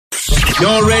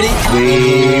Y'all ready?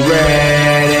 We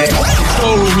ready.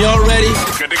 Showroom, y'all ready?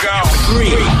 Good to go. 3,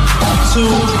 2,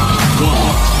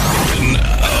 1.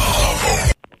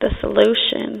 The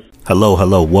Solution.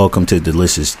 Hello. Welcome to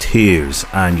Delicious Tears.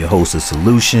 I'm your host, The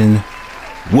Solution,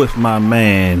 with my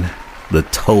man, the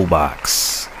Toe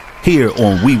Box. Here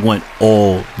on We Want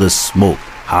All the Smoke.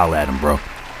 Holla at him, bro.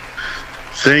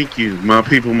 Thank you, my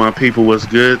people. What's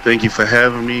good? Thank you for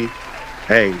having me.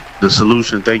 Hey, The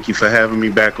Solution, thank you for having me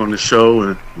back on the show,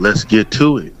 and let's get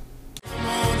to it.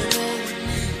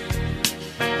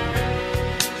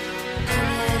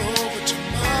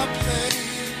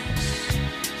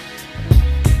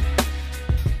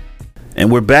 And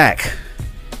we're back.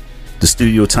 The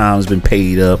studio time's been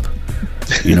paid up.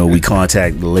 You know, we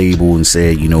contacted the label and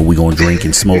said, you know, we're going to drink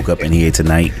and smoke up in here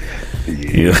tonight.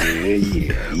 Yeah.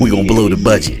 We're going to blow the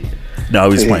budget. No, I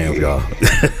was playing with y'all.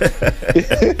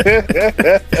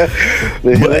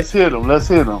 Let's hit them.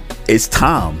 It's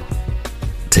time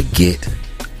to get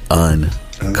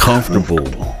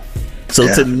uncomfortable.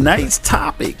 So tonight's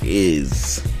topic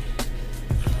is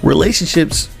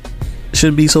relationships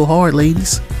shouldn't be so hard,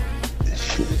 ladies. It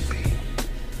shouldn't be.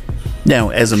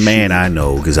 Now, as a man, I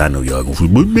know, because I know y'all going to say,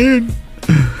 but man,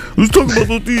 let's talk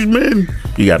about these men.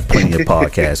 You got plenty of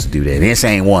podcasts to do that. This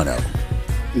ain't one of them.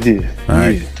 Yeah. All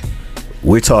right. Yeah.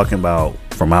 We're talking about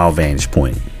from our vantage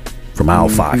point, from our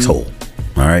foxhole.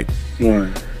 All right.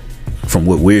 From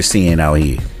what we're seeing out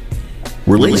here.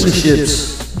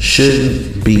 Relationships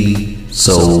shouldn't be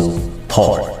so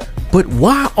hard. But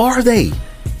why are they?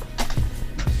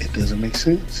 It doesn't make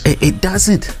sense. It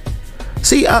doesn't.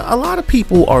 See, a lot of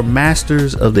people are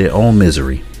masters of their own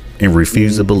misery and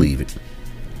refuse to believe it.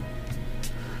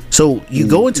 So you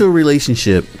go into a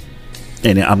relationship,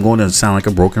 and I'm going to sound like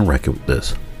a broken record with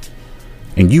this,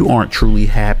 and you aren't truly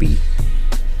happy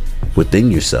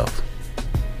within yourself.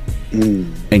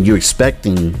 And you're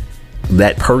expecting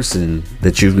that person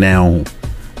that you've now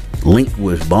linked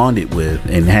with, bonded with,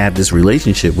 and have this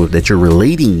relationship with, that you're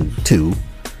relating to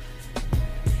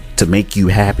make you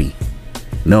happy.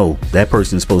 No, that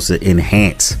person's supposed to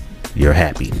enhance your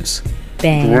happiness.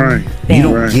 Bang. Right. You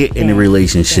don't get in a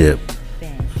relationship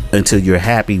until you're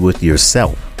happy with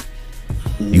yourself.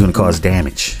 You're going to cause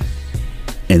damage.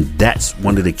 And that's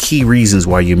one of the key reasons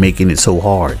why you're making it so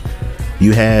hard.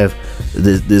 You have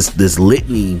this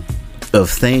litany of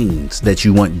things that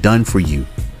you want done for you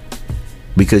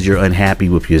because you're unhappy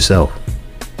with yourself.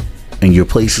 And you're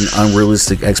placing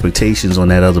unrealistic expectations on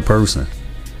that other person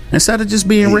instead of just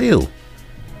being real.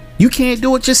 You can't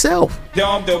do it yourself.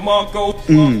 In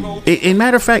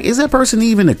matter of fact, is that person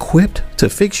even equipped to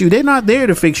fix you? They're not there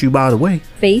to fix you, by the way.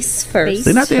 Face first.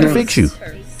 They're not there to fix you.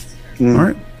 All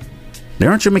right. They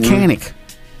aren't your mechanic.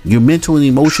 Your mental and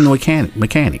emotional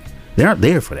mechanic. They aren't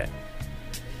there for that.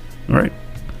 All right.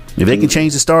 If they can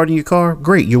change the start in your car,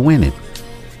 great, you're winning.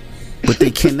 But they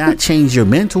cannot change your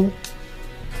mental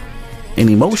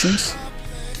and emotions.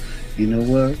 You know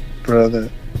what, brother?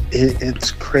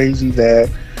 It's crazy that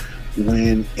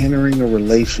when entering a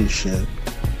relationship,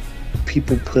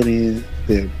 people put in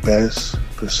their best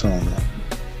persona.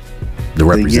 The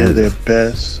representative. They give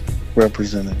their best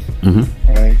representative.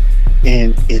 Right?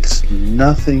 And it's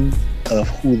nothing of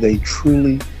who they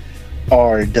truly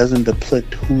are. It doesn't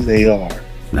depict who they are.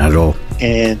 Not at all.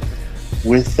 And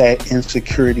with that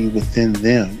insecurity within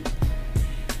them,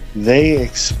 they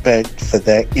expect for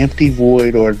that empty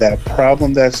void or that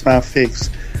problem that's not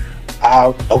fixed.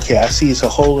 I see it's a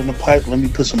hole in the pipe. Let me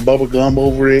put some bubble gum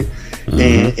over it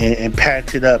and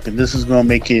patch it up, and this is going to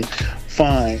make it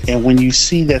fine. And when you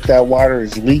see that water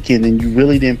is leaking and you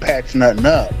really didn't patch nothing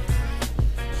up,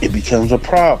 it becomes a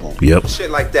problem. Yep.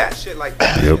 Shit like that.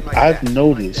 Yep. I've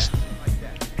noticed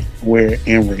where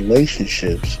in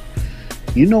relationships,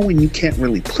 you know, when you can't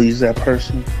really please that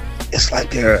person, it's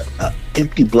like they're an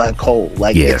empty black hole.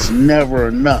 Like it's never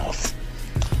enough.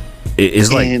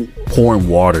 It's like pouring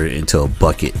water into a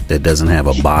bucket that doesn't have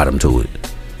a bottom to it.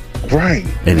 Right.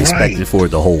 And expecting for it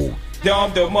to hold.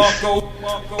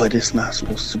 But it's not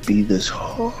supposed to be this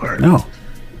hard. No.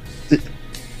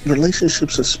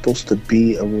 Relationships are supposed to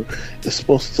be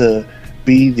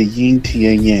the yin to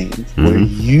yang. Where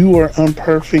you are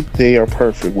imperfect, they are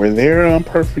perfect. Where they're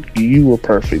imperfect, you are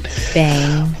perfect.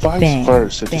 Vice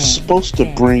versa. It's supposed to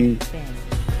bring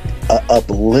an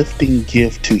uplifting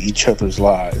gift to each other's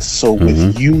lives. So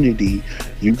with unity,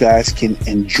 you guys can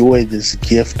enjoy this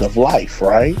gift of life,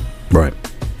 right? Right.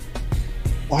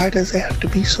 Why does it have to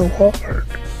be so hard?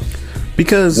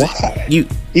 Because you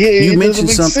mentioned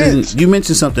something. You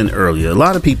mentioned something earlier. A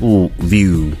lot of people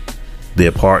view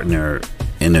their partner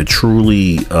in a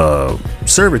truly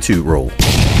servitude role.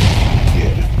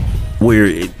 Yeah. where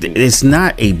it's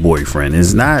not a boyfriend,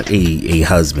 it's not a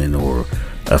husband or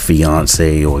a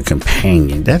fiance or a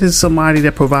companion. That is somebody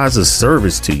that provides a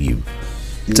service to you,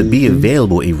 to be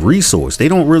available, a resource. They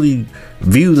don't really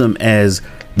view them as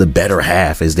the better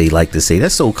half, as they like to say.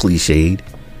 That's so cliched.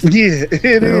 Yeah,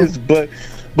 it is. But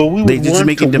we they just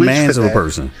making demands of a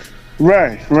person.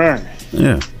 Right.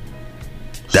 Yeah.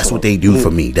 That's what they do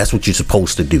for me. That's what you're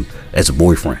supposed to do as a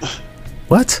boyfriend.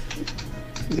 What?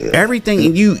 Yeah. Everything.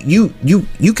 And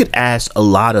you could ask a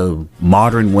lot of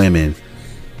modern women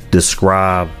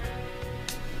describe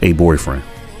a boyfriend,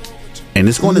 and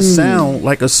it's going to sound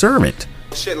like a servant.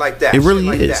 Shit like that. It really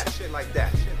is. Shit like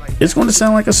that. It's going to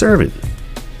sound like a servant.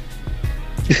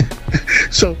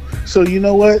 So you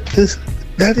know what?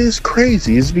 That is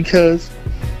crazy. It's because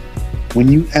when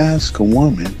you ask a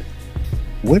woman,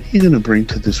 what are you going to bring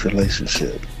to this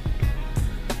relationship?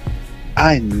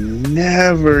 I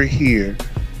never hear,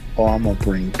 oh, I'm going to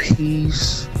bring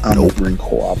peace. I'm going to bring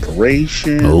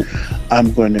cooperation.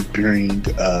 I'm going to bring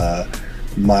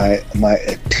my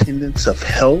attendance of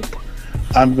help.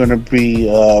 I'm going to be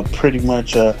pretty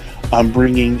much, I'm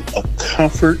bringing a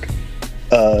comfort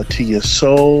to your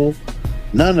soul.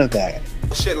 None of that.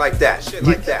 Shit like that. Shit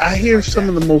like that. I hear some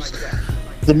of the most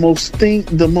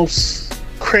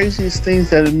craziest things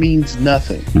that it means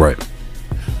nothing. Right.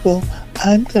 Well,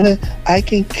 I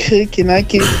can cook and I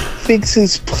can fix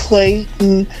his plate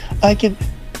and I can.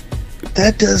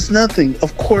 That does nothing.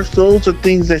 Of course, those are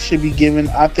things that should be given,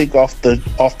 I think, off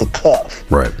the cuff.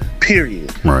 Right.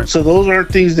 Period. Right. So those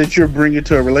aren't things that you're bringing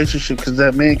to a relationship, because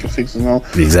that man can fix his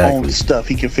own stuff.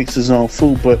 He can fix his own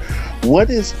food. But what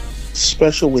is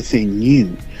special within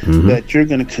you that you're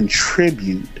going to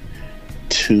contribute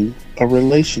to a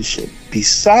relationship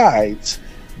besides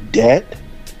debt,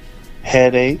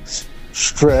 headaches,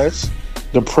 stress,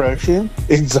 depression,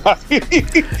 anxiety?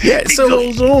 Yeah, so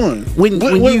it goes on. What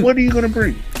are you going to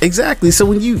bring? Exactly. So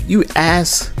when you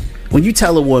ask, when you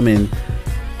tell a woman,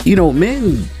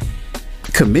 men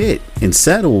commit and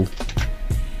settle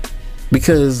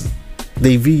because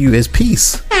they view you as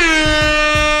peace.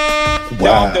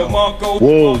 Wow.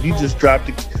 Whoa, you just dropped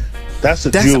it. That's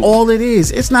jewel. All it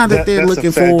is. It's not that they're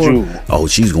looking for, oh,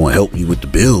 she's going to help me with the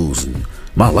bills and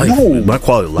my life. No. My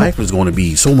quality of life is going to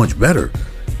be so much better.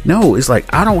 No, it's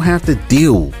like I don't have to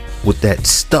deal with that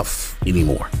stuff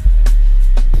anymore.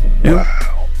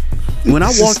 Wow. When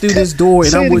I walk through this door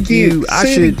and I'm with you,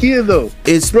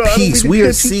 it's peace. We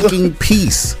are seeking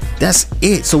peace. That's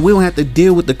it. So we don't have to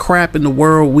deal with the crap in the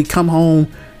world. We come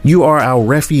home, you are our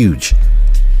refuge.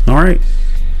 All right.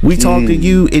 We talk to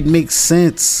you. It makes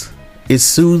sense. It's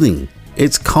soothing.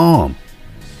 It's calm.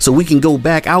 So we can go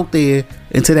back out there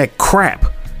into that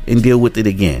crap and deal with it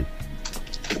again.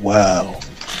 Wow.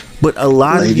 But a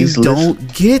lot of you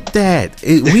don't get that.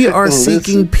 We are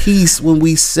seeking peace when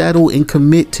we settle and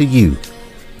commit to you.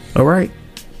 All right.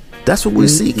 That's what we're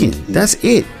seeking. That's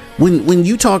it. When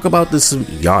you talk about this,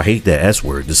 y'all hate that S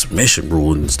word, the submission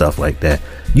rule and stuff like that.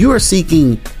 You are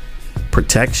seeking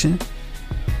protection.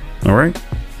 All right.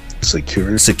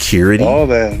 Security. All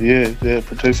that. Yeah.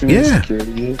 Protection and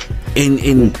security. Yeah.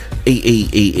 And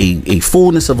a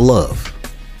fullness of love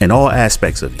in all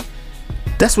aspects of you.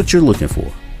 That's what you're looking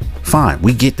for. Fine.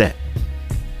 We get that.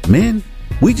 Men,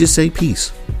 we just say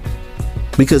peace.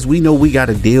 Because we know we got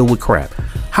to deal with crap.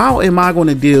 How am I going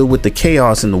to deal with the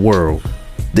chaos in the world,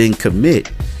 then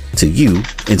commit to you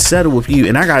and settle with you,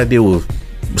 and I got to deal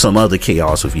with some other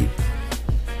chaos with you?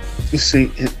 You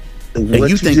see, and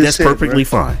you think that's perfectly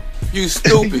fine? You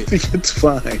stupid. I think it's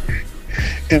fine.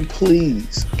 And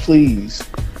please,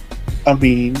 I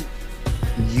mean,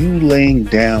 you laying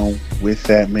down with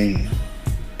that man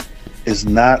is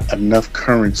not enough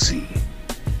currency.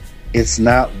 It's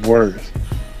not worth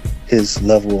his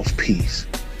level of peace.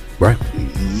 Right.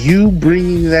 You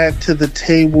bringing that to the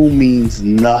table means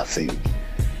nothing.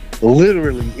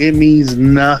 Literally, it means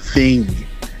nothing.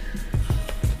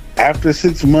 After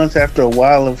 6 months, after a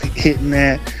while of hitting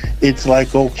that, it's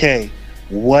like, okay,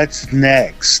 what's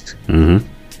next? Mm-hmm.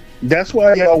 That's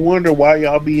why y'all wonder why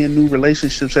y'all be in new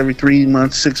relationships every 3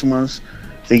 months, 6 months,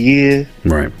 a year.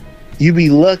 Right. You be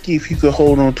lucky if you could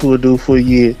hold on to a dude for a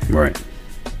year. Right.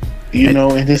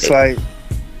 And it's like,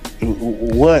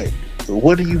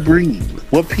 what are you bringing?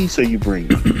 What piece are you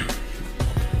bringing?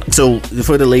 So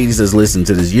for the ladies that's listening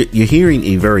to this, you're hearing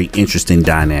a very interesting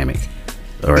dynamic.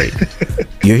 All right.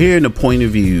 You're hearing the point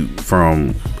of view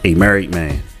from a married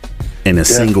man and a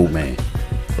single man.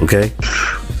 Okay.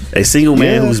 A single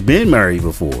man who's been married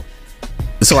before.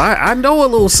 So I know a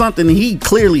little something, and he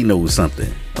clearly knows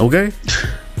something. Okay.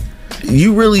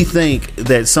 You really think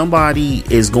that somebody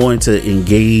is going to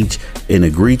engage and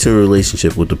agree to a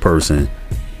relationship with the person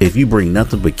if you bring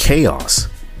nothing but chaos?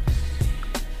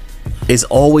 It's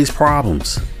always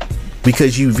problems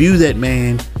because you view that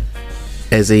man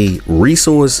as a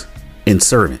resource and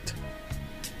servant.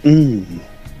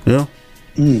 Yeah.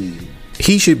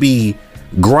 He should be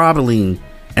groveling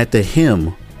at the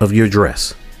hem of your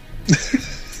dress.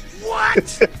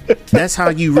 What? That's how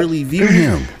you really view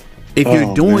him. If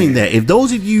you're doing that, if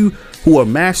those of you who are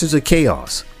masters of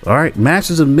chaos, all right,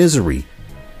 masters of misery,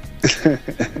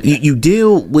 you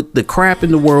deal with the crap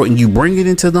in the world and you bring it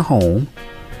into the home,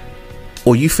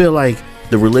 or you feel like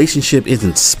the relationship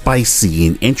isn't spicy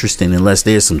and interesting unless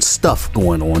there's some stuff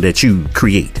going on that you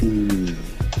create.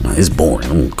 It's boring.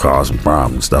 I'm gonna cause some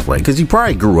problems and stuff like that. Because you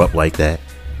probably grew up like that,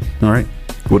 all right,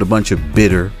 with a bunch of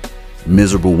bitter,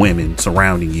 miserable women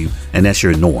surrounding you, and that's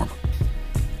your norm.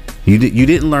 You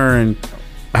didn't learn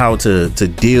how to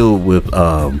deal with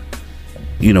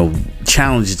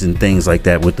challenges and things like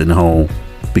that within the home,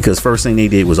 because first thing they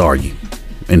did was argue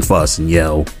and fuss and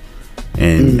yell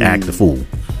and act the fool.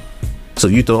 So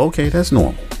you thought, okay, that's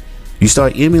normal. You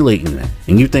start emulating that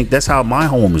and you think that's how my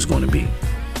home is going to be.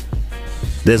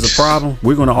 There's a problem,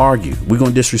 we're going to argue, we're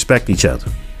going to disrespect each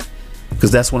other,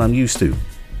 because that's what I'm used to.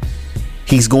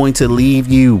 He's going to leave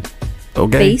you,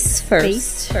 okay? Face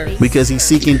first. Because he's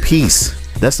seeking peace.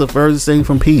 That's the furthest thing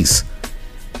from peace.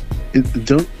 And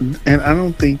I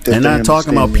don't think that. And not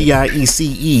talking about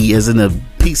PIECE as in a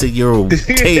piece of your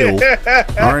tail,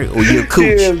 all right, or your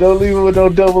cooch. Yeah, don't leave him with no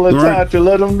double entendre. Right.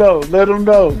 Let him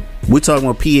know. We're talking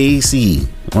about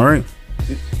PAC, all right?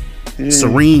 Yeah.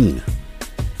 Serene,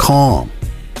 calm,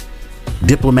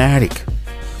 diplomatic.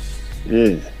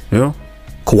 Yeah.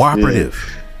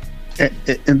 Cooperative. Yeah.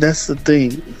 And that's the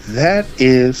thing. That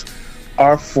is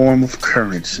our form of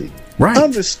currency. Right.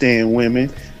 Understand,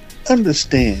 women.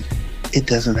 Understand. It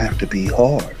doesn't have to be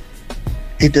hard.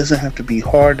 It doesn't have to be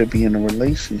hard to be in a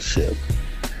relationship.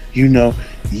 You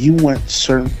want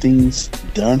certain things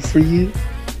done for you.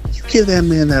 You give that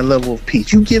man that level of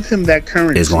peace. You give him that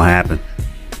currency. It's going to happen.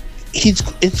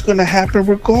 It's going to happen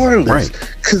regardless. Right.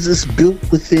 Because it's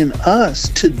built within us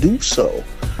to do so.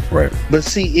 Right. But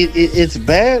see, it's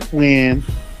bad when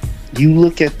you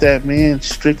look at that man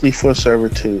strictly for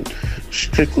servitude,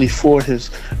 strictly for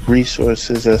his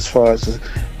resources, as far as,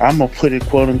 I'm going to put it,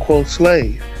 quote unquote,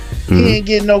 slave. He ain't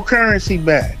getting no currency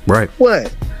back. Right.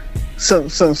 What? Some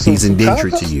he's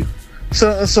indentured to you.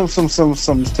 Some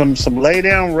lay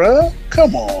down rub?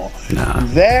 Come on. Nah.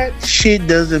 That shit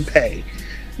doesn't pay.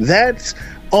 That's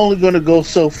only going to go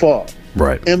so far.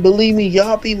 Right. And believe me,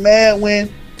 y'all be mad when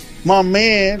my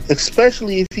man,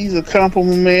 especially if he's a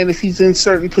compliment man, if he's in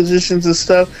certain positions and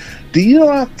stuff, do you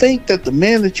not think that the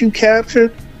man that you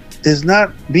captured is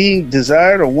not being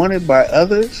desired or wanted by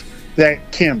others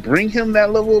that can bring him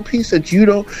that level of peace that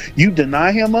you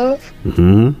deny him of?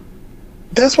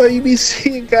 That's why you be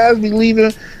seeing guys be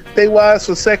leaving their wives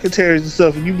for secretaries and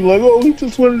stuff, and you be like, oh, he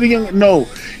just wanted the young. No,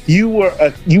 you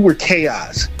were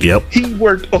chaos. Yep. He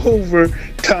worked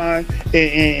overtime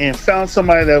and found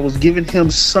somebody that was giving him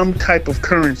some type of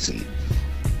currency.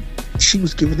 She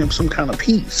was giving him some kind of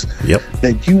peace. Yep.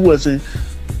 That you wasn't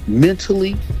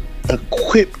mentally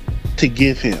equipped to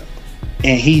give him,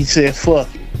 and he said,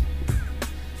 fuck it.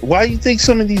 Why you think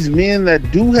some of these men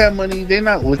that do have money, they're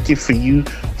not looking for you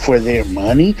for their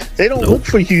money? They don't look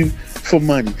for you for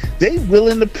money. They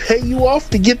willing to pay you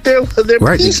off to get their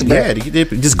right. Peace back. Yeah,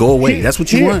 just go away. That's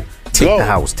what you want. Take the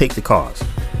house, take the cars.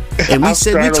 And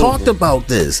we talked about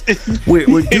this. Where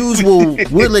dudes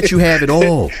we'll let you have it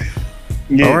all.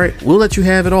 Yeah. All right, we'll let you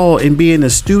have it all and be in a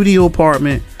studio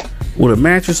apartment with a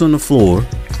mattress on the floor,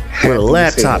 with a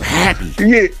laptop, happy,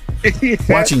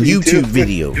 watching YouTube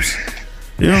videos.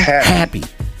 Happy.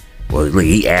 Well, look,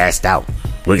 he assed out.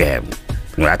 Look at him.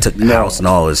 When I took the house and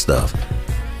all this stuff.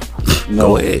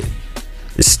 Go ahead.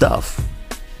 It's stuff.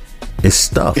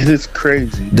 It is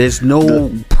crazy. There's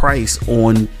no price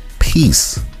on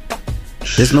peace.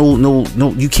 There's no.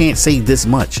 You can't say this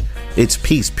much. It's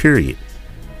peace, period.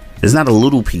 It's not a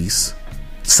little piece.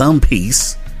 Some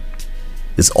peace.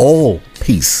 It's all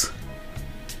peace.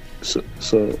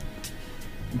 So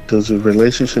does a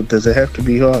relationship, does it have to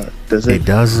be hard? It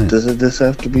doesn't. Does it just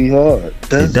have to be hard?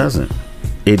 It doesn't.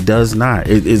 It does not.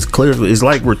 It's clear. It's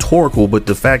like rhetorical, but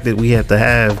the fact that we have to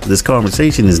have this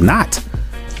conversation is not.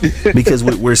 Because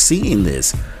we're seeing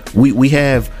this. We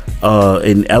have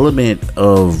an element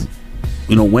of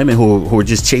women who are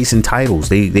just chasing titles.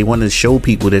 They want to show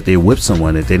people that they're with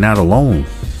someone, that they're not alone.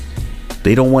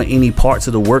 They don't want any parts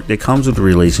of the work that comes with the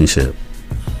relationship.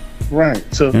 Right.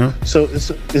 So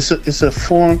it's a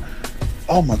form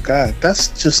oh my God, that's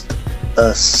just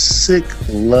a sick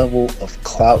level of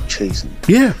clout chasing.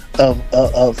 Yeah.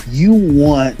 Of you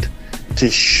want to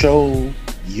show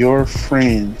your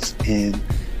friends and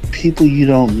people you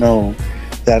don't know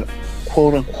that,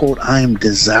 quote unquote, I am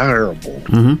desirable.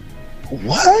 Mm-hmm.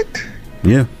 What?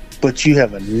 Yeah. But you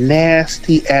have a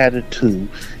nasty attitude.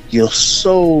 Your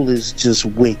soul is just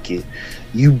wicked.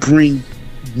 You don't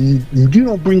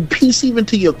bring peace even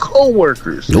to your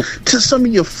coworkers, nope. to some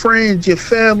of your friends, your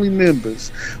family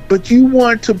members. But you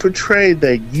want to portray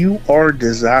that you are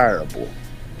desirable,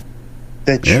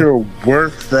 that you're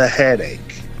worth the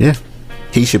headache. Yeah.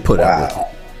 He should put up with it.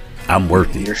 I'm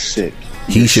worth it. You're sick.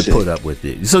 He should put up with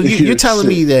it. So you're telling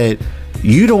me that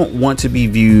you don't want to be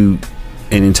viewed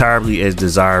and entirely as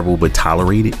desirable but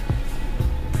tolerated?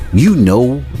 You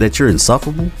know that you're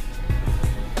insufferable?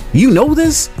 You know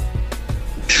this?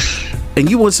 And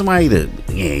you want somebody to,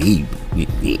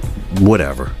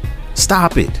 whatever.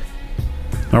 Stop it.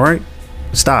 All right?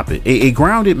 Stop it. A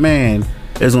grounded man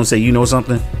is going to say, you know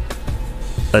something?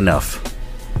 Enough.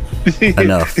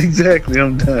 Enough. Exactly.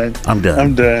 I'm done.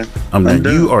 I'm done.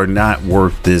 You are not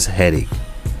worth this headache.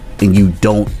 And you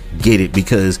don't get it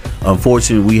because,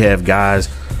 unfortunately, we have guys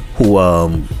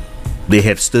who they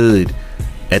have stood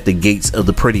at the gates of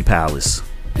the pretty palace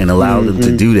and allowed them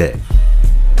to do that.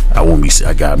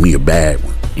 I got me a bad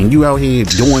one. And you out here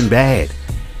doing bad.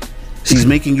 She's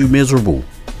making you miserable.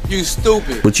 You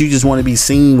stupid. But you just want to be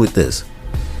seen with this.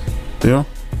 You know?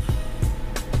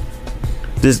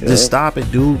 Just stop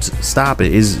it, dudes. Stop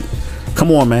it.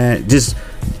 Come on, man. Just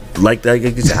like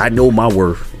I said, I know my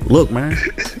worth. Look, man.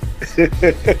 You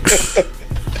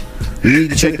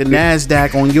need to check the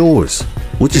NASDAQ on yours.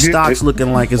 What your stock's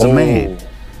looking like as a man.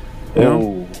 You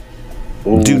know?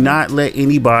 Do not let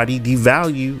anybody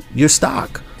devalue your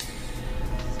stock.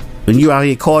 And you out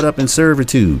here caught up in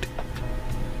servitude.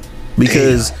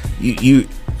 Because you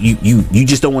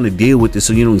just don't want to deal with this,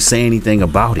 so you don't say anything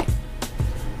about it.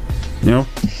 You know?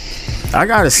 I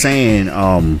got a saying,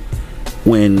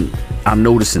 when I'm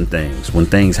noticing things, when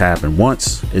things happen.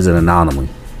 Once is an anomaly.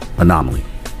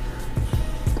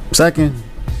 Second,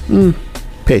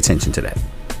 pay attention to that.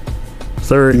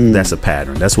 Third, that's a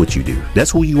pattern. That's what you do.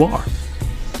 That's who you are.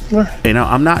 And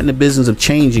I'm not in the business of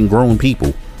changing grown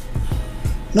people.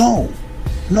 No.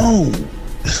 Dude,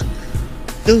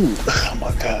 oh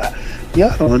my God.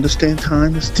 Y'all don't understand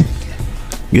time is ticking.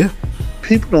 Yeah.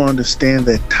 People don't understand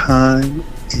that time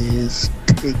is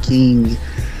ticking.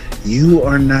 You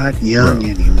are not young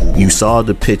anymore. You saw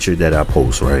the picture that I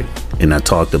post, right? And I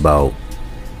talked about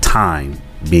time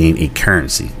being a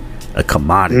currency, a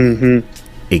commodity,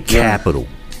 a capital.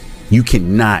 You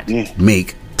cannot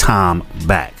make time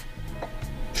back.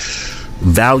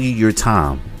 Value your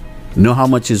time. Know how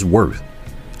much it's worth.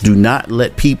 Do not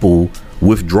let people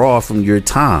withdraw from your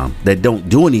time that don't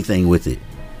do anything with it.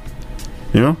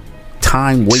 You know?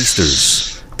 Time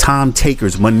wasters, time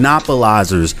takers,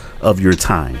 monopolizers of your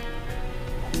time.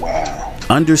 Wow.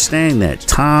 Understand that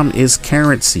time is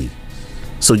currency.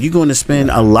 So you're going to spend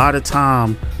a lot of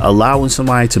time allowing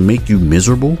somebody to make you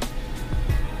miserable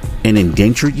and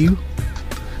indenture you?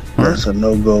 That's a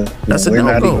no-go. We're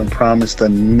not even promised the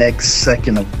next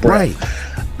second of breath.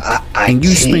 Right. And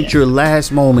you spent your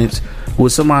last moments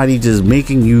with somebody just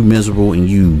making you miserable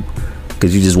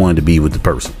because you just wanted to be with the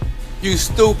person. You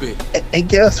stupid. And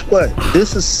guess what?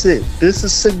 This is sick.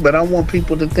 But I want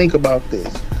people to think about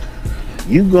this.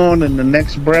 You going in the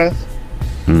next breath,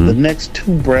 the next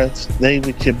two breaths, they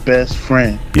with your best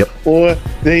friend. Yep. Or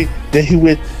they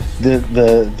with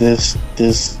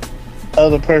this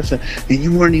other person that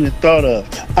you weren't even thought of.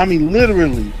 I mean,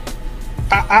 literally,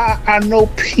 I know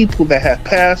people that have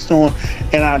passed on,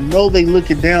 and I know they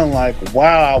looking down like,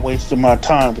 wow, I wasted my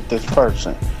time with this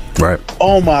person. Right.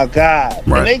 Oh my God.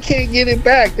 Right. And they can't get it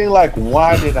back. They're like,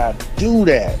 why did I do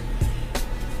that?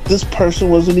 This person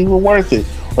wasn't even worth it.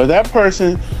 Or that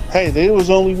person, hey, they was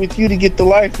only with you to get the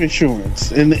life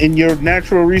insurance and your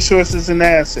natural resources and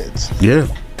assets. Yeah.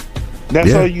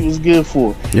 That's all you was good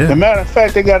for. Yeah. As a matter of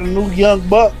fact, they got a new young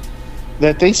buck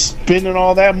that they spending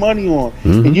all that money on.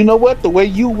 And you know what? The way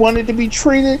you wanted to be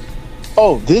treated,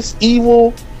 this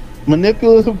evil,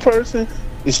 manipulative person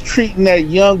is treating that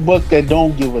young buck that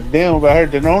don't give a damn about her,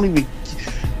 that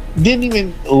didn't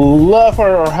even love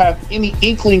her or have any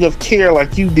inkling of care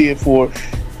like you did for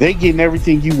her. They getting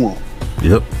everything you want.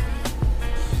 Yep.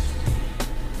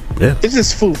 Yeah. It's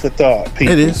just food for thought,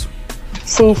 people. It is.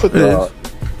 Food for thought.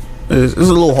 It's a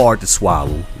little hard to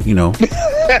swallow, you know.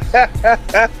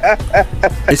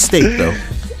 It's steak, though.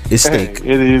 It's steak.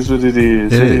 Hey, it is what it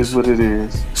is. It is what it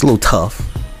is. It's a little tough.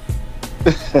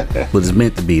 But it's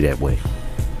meant to be that way.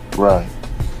 Right.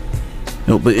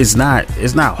 No, but it's not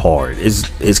hard.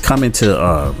 It's coming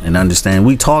to and understand.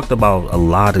 We talked about a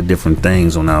lot of different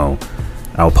things on our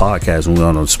podcast when we were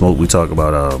on Smoke. We talk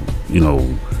about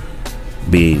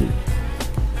being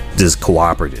just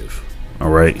cooperative, all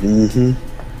right?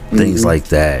 Things like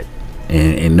that,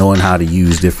 and knowing how to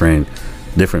use different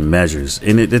measures.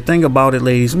 And the thing about it,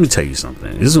 ladies, let me tell you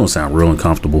something. This is gonna sound real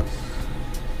uncomfortable.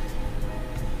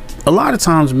 A lot of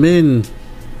times men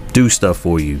do stuff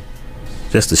for you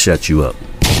just to shut you up.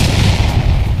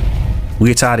 We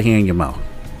get tired of hearing your mouth.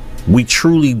 We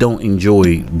truly don't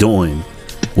enjoy doing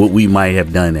what we might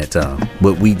have done that time,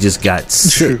 but we just got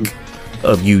sick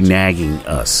of you nagging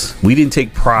us. We didn't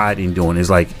take pride in doing it. It's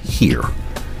like, here,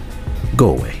 go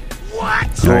away.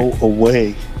 What? Go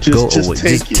away.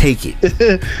 Just take it.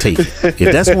 Take it.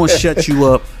 If that's going to shut you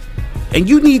up, and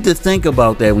you need to think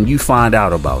about that when you find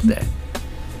out about that.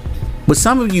 But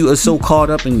some of you are so caught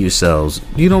up in yourselves,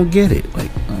 you don't get it.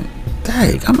 Like,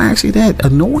 dang, I'm actually that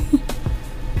annoying?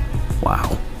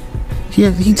 Wow. He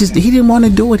didn't want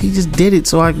to do it. He just did it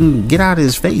so I can get out of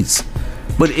his face.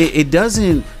 But it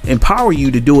doesn't empower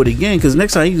you to do it again, because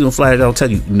next time he's going to flat out tell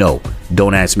you, no,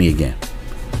 don't ask me again.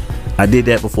 I did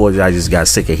that before. I just got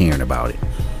sick of hearing about it.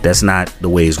 That's not the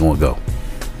way it's going to go.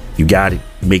 You got to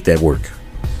make that work.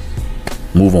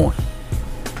 Move on.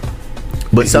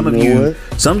 But some of you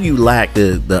lack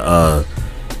the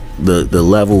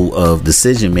level of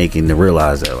decision making to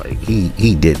realize that, like,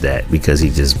 he did that because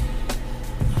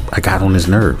I got on his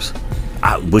nerves.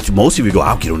 Which most of you go,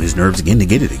 I'll get on his nerves again to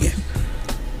get it again.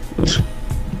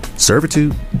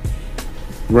 Servitude.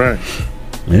 Right.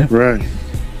 Yeah. Right.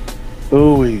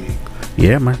 Ooh.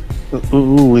 Yeah, man.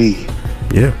 Ooh.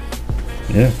 Yeah.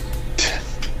 Yeah.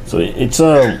 So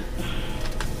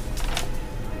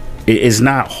it's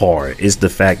not hard. It's the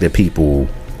fact that people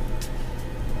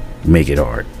make it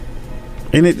hard.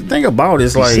 And the thing about it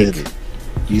is,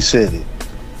 you said it.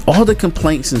 All the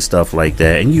complaints and stuff like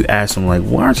that, and you ask them, like,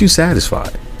 why aren't you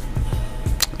satisfied?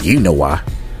 You know why.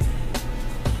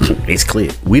 It's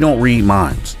clear. We don't read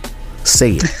minds.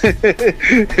 Say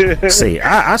it. Say it.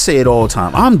 I say it all the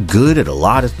time. I'm good at a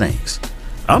lot of things.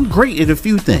 I'm great at a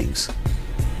few things.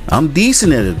 I'm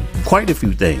decent at quite a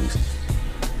few things.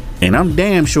 And I'm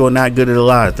damn sure not good at a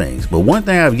lot of things. But one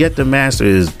thing I've yet to master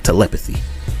is telepathy.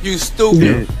 You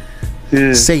stupid.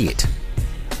 Yeah. Say it.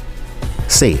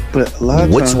 Say it. But a lot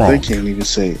of times they can't even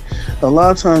say it. A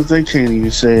lot of times they can't even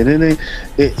say it.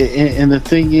 And the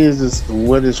thing is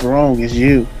what is wrong is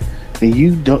you. And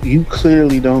you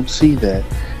clearly don't see that.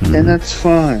 And that's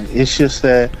fine. It's just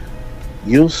that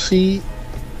you'll see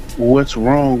what's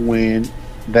wrong when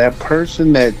that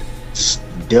person that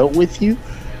dealt with you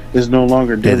is no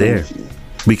longer dealing with you.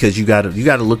 Because you gotta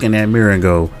look in that mirror and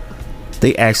go,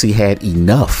 they actually had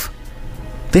enough.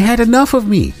 They had enough of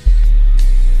me.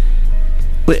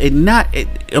 But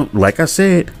like I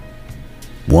said,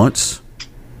 once,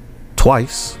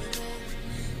 twice,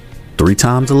 3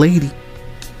 times a lady.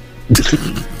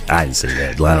 I didn't say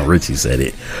that. Lionel Richie said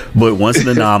it. But once an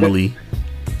anomaly,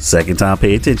 second time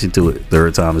pay attention to it,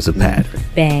 third time is a pattern.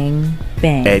 Bang,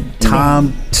 bang. At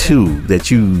time 2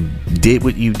 that you did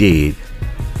what you did,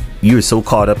 you're so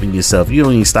caught up in yourself, you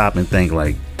don't even stop and think,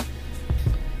 like,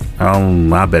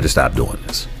 I better stop doing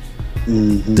this.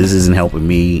 This isn't helping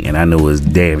me, and I know it's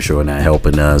damn sure not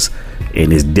helping us,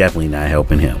 and it's definitely not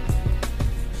helping him.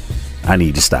 I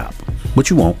need to stop. But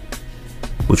you won't.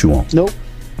 Nope.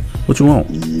 What you want?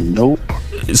 Nope.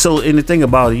 So, and the thing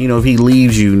about it, if he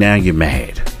leaves you, now you're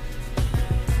mad.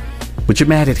 But you're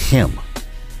mad at him.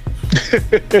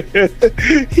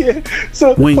 Yeah.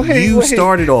 So when you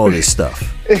started all this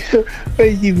stuff.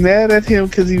 Wait, you mad at him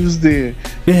because he was there?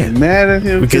 Yeah. You're mad at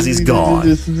him because he's gone.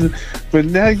 But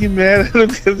now you're mad at him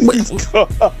because he's gone.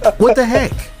 What the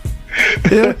heck?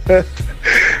 Yeah.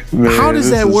 Man, how does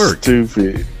that work?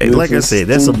 Stupid. Like I said,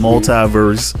 that's a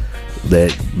multiverse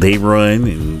that they run,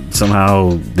 and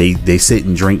somehow they sit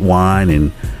and drink wine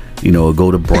and go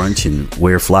to brunch and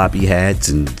wear floppy hats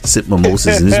and sip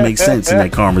mimosas, and this makes sense in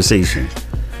that conversation.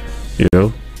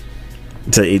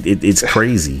 So it's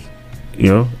crazy,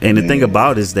 and the thing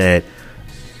about it is that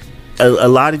a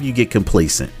lot of you get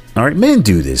complacent. All right, men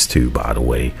do this too, by the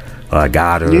way. I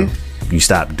got her. You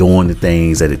stop doing the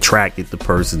things that attracted the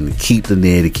person to keep them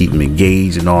there, to keep them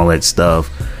engaged and all that stuff.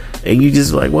 And you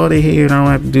just like, well, they're here and I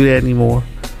don't have to do that anymore.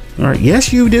 All right.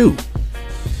 Yes, you do.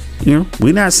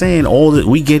 We're not saying all that.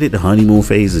 We get it. The honeymoon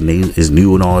phase is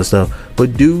new and all that stuff.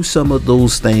 But do some of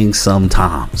those things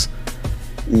sometimes.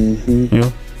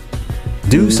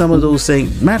 Do some of those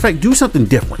things. Matter of fact, do something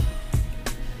different.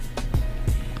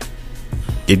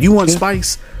 If you want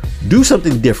spice, do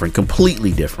something different,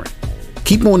 completely different.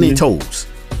 Keep them on their toes.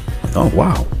 Oh,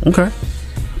 wow. Okay.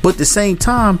 But at the same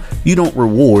time, you don't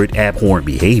reward abhorrent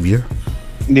behavior.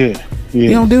 Yeah. You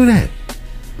don't do that.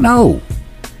 No.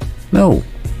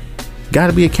 Got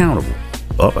to be accountable.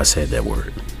 Oh, I said that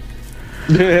word.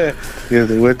 Yeah,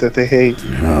 the word that they hate.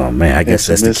 Oh man, I guess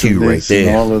that's the cue right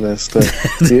there. All of that stuff.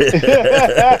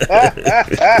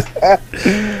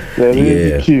 That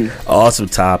is the cue. Awesome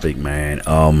topic, man.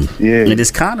 And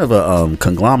it's kind of a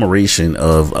conglomeration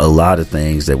of a lot of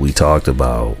things that we talked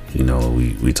about. You know,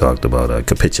 we talked about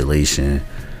capitulation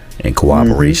and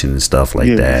cooperation and stuff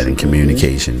like that, and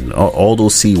communication. All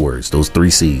those C words, those 3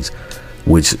 C's,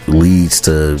 which leads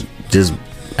to just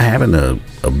having a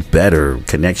better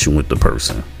connection with the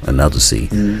person. Another C.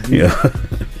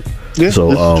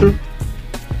 So true.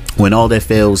 When all that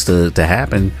fails to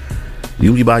happen,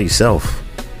 you'll be by yourself.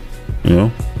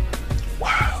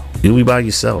 Wow. You'll be by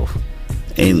yourself.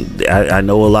 And I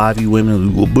know a lot of you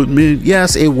women, but men,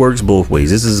 yes, it works both ways.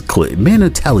 This is clear. Men are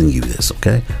telling you this,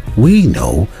 okay? We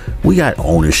know. We got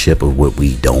ownership of what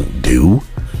we don't do.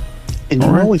 And you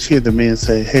always hear the men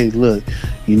say, "Hey, look,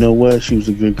 you know what? She was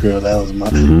a good girl. That was my."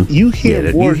 You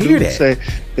hear more dudes say,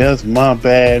 "That was my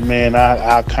bad, man.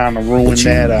 I kind of ruined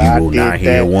that." You will not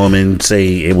hear a woman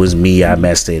say, "It was me. I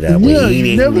messed it up." Yeah,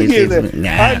 you never hear that.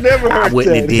 I never heard that. I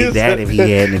wouldn't have did that if he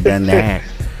hadn't done that.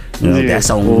 That's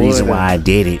the only reason why I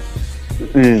did it.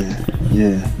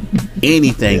 Yeah.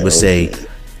 Anything but say,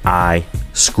 "I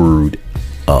screwed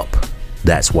up.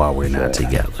 That's why we're not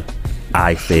together.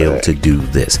 I failed to do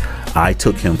this. I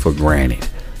took him for granted.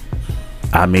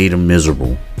 I made him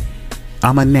miserable.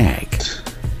 I'm a nag."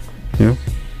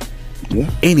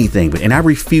 Anything but, and I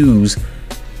refuse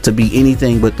to be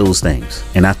anything but those things.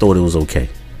 And I thought it was okay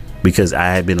because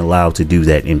I had been allowed to do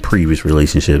that in previous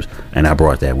relationships, and I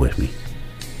brought that with me.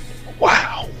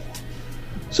 Wow.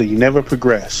 So you never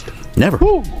progressed. Never.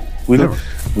 Woo. We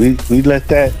let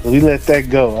that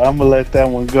go. I'm gonna let that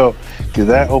one go because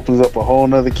that opens up a whole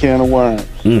nother can of worms.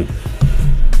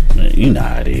 You know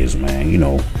how it is, man. You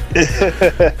know,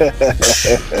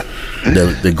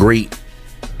 the great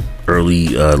late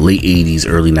 80s,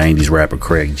 early 90s rapper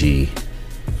Craig G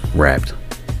rapped,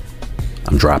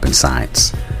 "I'm dropping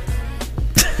science."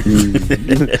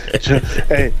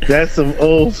 Hey, that's some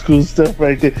old school stuff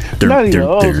right there. Not even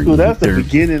old school. That's the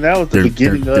beginning. That was the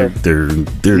beginning of.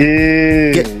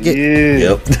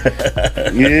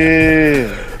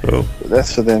 Yeah.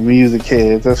 That's for the music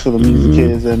heads. That's for the music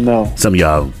heads that know. Some of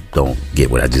y'all don't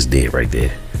get what I just did right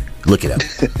there. Look it up.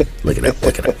 Look it up.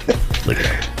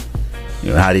 You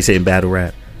know how they say in battle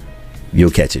rap? You'll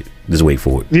catch it. Just wait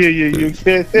for it. Yeah, you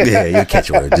can. Yeah, you'll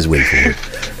catch it. Just wait for it.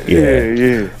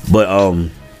 Yeah. But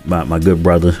my good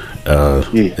brother,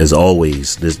 as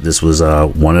always, this was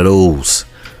one of those.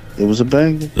 It was a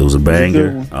banger.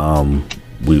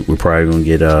 We're probably gonna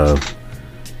get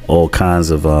all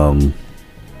kinds of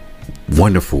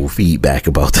wonderful feedback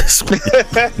about this one.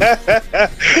 I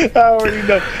already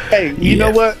know. Hey, you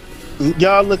know what?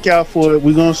 Y'all look out for it.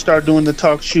 We're gonna start doing the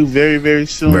talk show very, very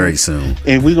soon. Very soon.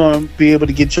 And we're gonna be able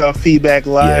to get y'all feedback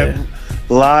live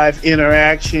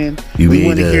interaction. We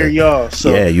want to hear y'all.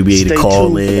 So you be able to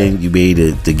call in. You be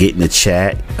able to get in the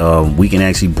chat. We can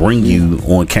actually bring you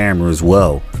on camera as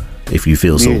well if you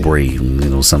feel so brave. You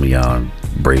know, some of y'all aren't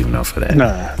brave enough for that.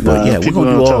 But we're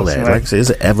gonna do all that. Like I said,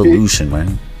 it's an evolution,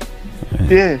 man.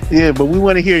 Yeah, but we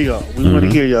want to hear y'all. We want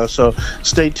to hear y'all. So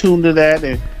stay tuned to that,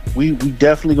 and we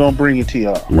definitely gonna bring it to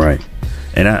y'all. Right.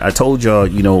 And I told y'all,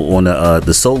 you know, on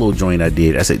the solo joint I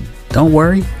did, I said, don't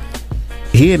worry,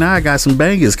 he and I got some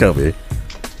bangers coming.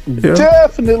 You know?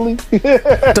 Definitely.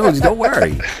 I told you, don't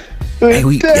worry. Hey,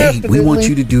 we want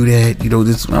you to do that. You know,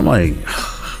 this. I'm like,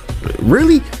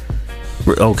 really?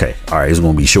 Okay, all right. It's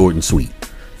gonna be short and sweet.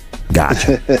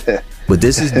 Gotcha. But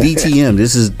this is DTM.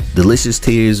 This is Delicious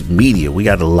Tears Media. We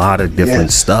got a lot of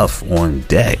different stuff on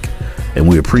deck, and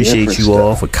we appreciate you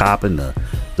all for copping the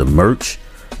merch.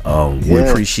 We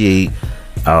appreciate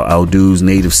our dudes,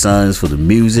 Native Sons, for the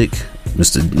music.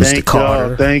 Mr.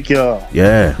 Carter. Thank y'all.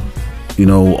 Yeah. You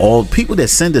know, all people that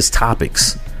send us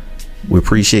topics, we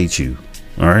appreciate you.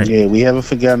 All right. Yeah, we haven't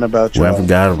forgotten about you. We haven't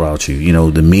forgotten about you. You know,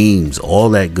 the memes, all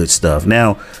that good stuff.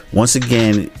 Now, once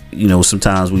again, you know,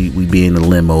 sometimes we be in the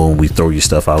limo and we throw your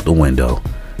stuff out the window.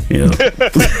 You know,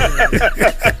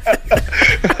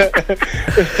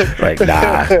 like,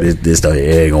 nah, this stuff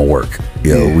ain't gonna work.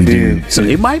 You know, we do. So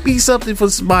it might be something for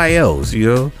somebody else.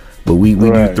 You know, but we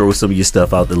do throw some of your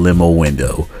stuff out the limo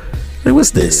window. Like,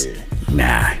 what's this?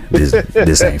 Nah,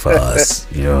 this ain't for us.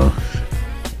 You know,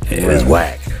 it's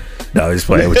whack. No, I'm just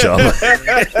playing with y'all.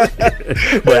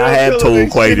 But I have told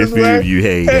quite a few of you,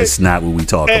 hey, that's not what we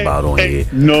talk about on here.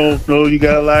 No, you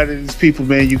got a lot of these people,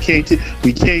 man. We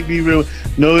can't be real.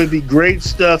 No, it'd be great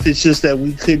stuff. It's just that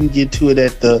we couldn't get to it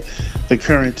at the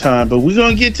current time. But we're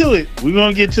gonna get to it.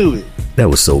 That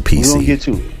was so PC. We're gonna get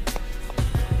to it.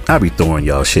 I be throwing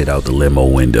y'all shit out the limo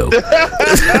window. Don't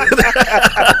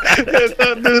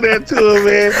do that to him,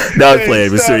 man. No, I'm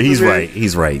playing, but sir, he's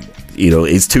right. You know,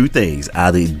 it's two things.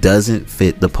 Either it doesn't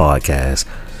fit the podcast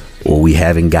or we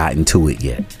haven't gotten to it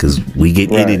yet, because we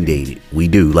get inundated. We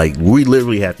do. Like, we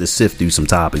literally have to sift through some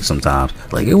topics sometimes.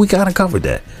 Like, yeah, we kind of covered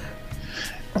that.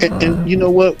 And you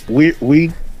know what?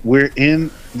 We're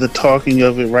in the talking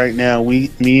of it right now. Me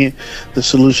and the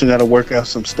solution got to work out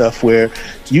some stuff where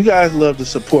you guys love the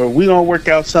support. We're going to work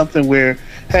out something where,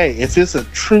 hey, if it's a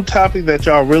true topic that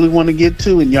y'all really want to get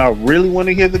to and y'all really want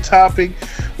to hear the topic,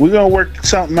 we're going to work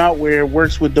something out where it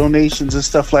works with donations and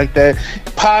stuff like that,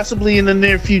 possibly in the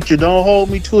near future. Don't hold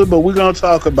me to it, but we're going to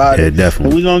talk about it. Definitely.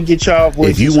 And we're going to get y'all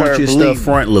voices if you want heard, your stuff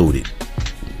front loaded,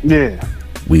 yeah,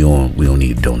 we don't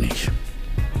need a donation.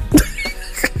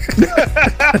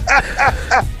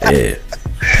 Yeah,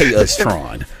 pay us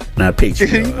Tron, not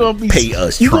Patreon. You gonna be, pay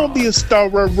us you Tron. gonna be a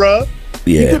starer. Yeah,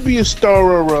 you could be a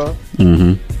starer.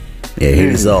 Yeah,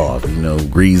 hit us off. You know,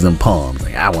 grease and palms.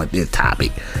 Like, I want this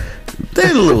topic.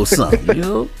 Then a little something, you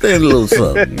know. You know?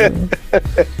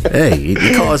 Hey,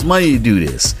 it costs money to do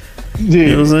this. Yeah. You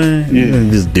know what I'm saying?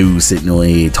 Yeah. This dude sitting on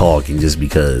here talking just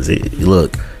because.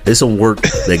 Look, there's some work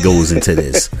that goes into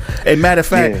this. And matter of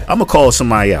fact, I'm gonna call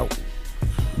somebody out,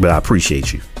 but I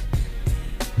appreciate you,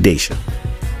 Daisha.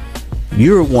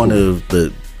 You're one of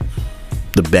the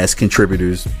best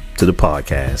contributors to the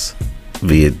podcast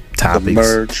via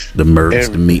topics, the merch,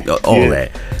 the meat, all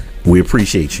that. We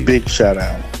appreciate you. Big shout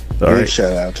out.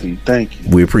 Shout out to you. Thank you.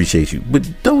 We appreciate you. But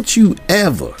don't you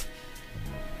ever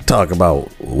talk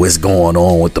about what's going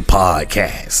on with the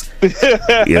podcast.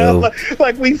 You know?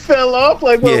 like we fell off.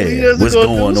 Like what we just what's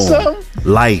going on?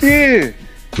 Something?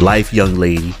 Life, young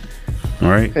lady. All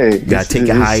right, hey, gotta take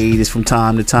a hiatus from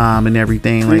time to time and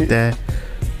everything like that.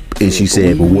 And she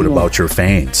said, "But what about your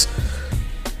fans?"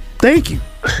 Thank you.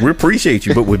 We appreciate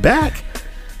you, but we're back.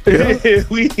 You know?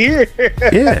 We here.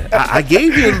 Yeah, I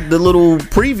gave you the little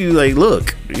preview. Like,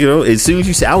 look, you know, as soon as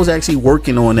you said, I was actually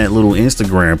working on that little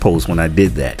Instagram post when I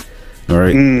did that. All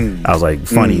right, I was like,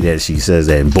 funny that she says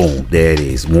that, and boom, there it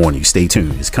is. Warning, stay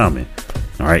tuned, it's coming.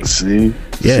 All right, see,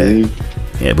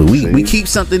 yeah, but we keep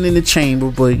something in the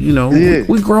chamber, but you know,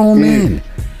 we grown men.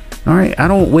 All right, I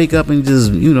don't wake up and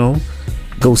just, you know,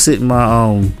 go sit in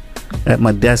my at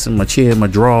my desk in my chair, my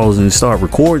drawers, and start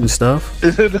recording stuff.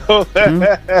 It's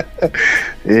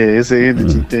an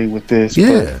energy thing with this.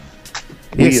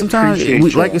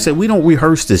 Sometimes like I said, we don't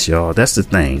rehearse this, y'all. That's the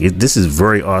thing. This is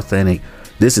very authentic.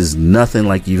 This is nothing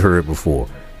like you've heard before.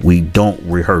 We don't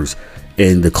rehearse,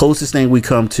 and the closest thing we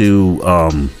come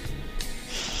to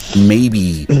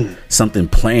maybe something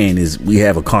planned is we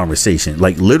have a conversation.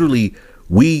 Like, literally,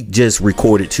 we just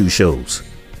recorded 2 shows.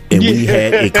 And we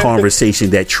had a conversation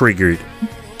that triggered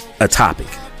a topic.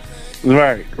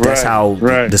 Right. That's how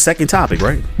the second topic,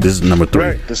 right? This is number 3.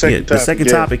 Right. The second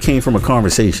topic came from a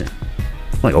conversation.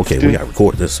 Like, okay, we gotta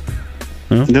record this.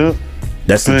 You know? Yep.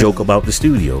 That's the joke about the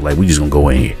studio. Like, we just gonna go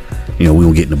in here. You know, we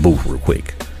gonna get in the booth real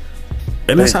quick.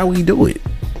 And that's how we do it.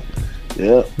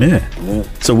 Yeah.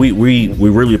 So we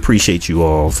really appreciate you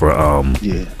all for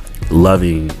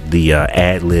loving the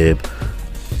ad lib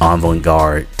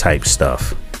avant-garde type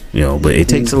stuff. You know, but it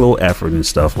takes a little effort and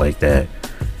stuff like that.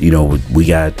 You know, we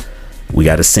got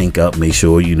to sync up, make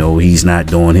sure, you know, he's not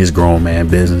doing his grown man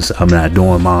business, I'm not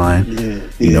doing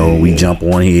mine. You know, we jump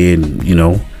on here and, you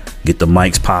know, get the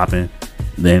mics popping.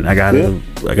 Then I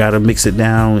gotta mix it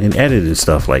down and edit and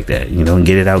stuff like that, you know, and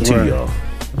get it out to y'all.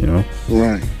 You know,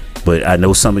 right. But I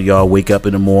know some of y'all wake up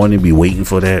in the morning and be waiting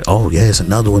for that. Oh yeah, there's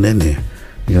another one in there.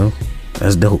 You know,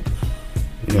 that's dope.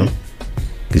 You know,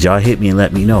 because y'all hit me and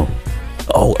let me know.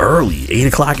 Oh, early, 8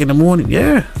 o'clock in the morning.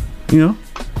 Yeah, you know,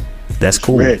 that's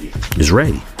cool. It's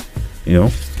ready. You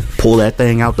know, pull that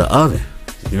thing out the oven.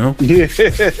 You know,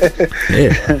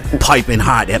 piping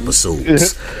hot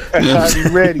episodes.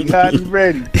 Hotty ready.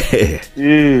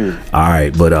 All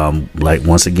right, but like,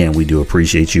 once again, we do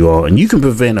appreciate you all, and you can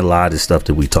prevent a lot of stuff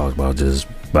that we talked about just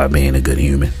by being a good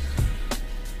human.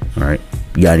 All right,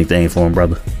 you got anything for him,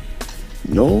 brother?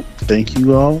 No, thank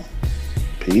you all.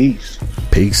 Peace.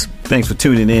 Thanks for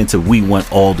tuning in to We Want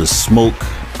All the Smoke.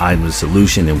 I'm the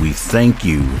solution, and we thank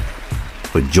you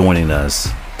for joining us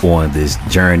on this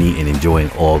journey and enjoying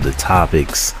all the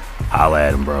topics. Holla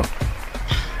at him, bro.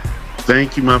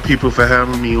 Thank you, my people, for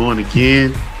having me on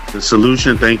again. The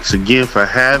Solution. Thanks again for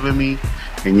having me.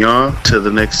 And y'all, till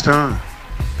the next time.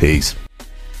 Peace.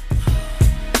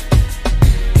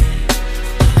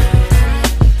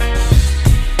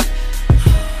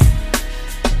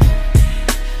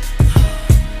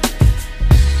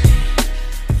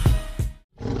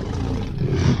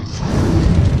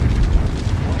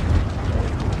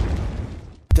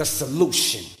 The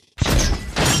Solution.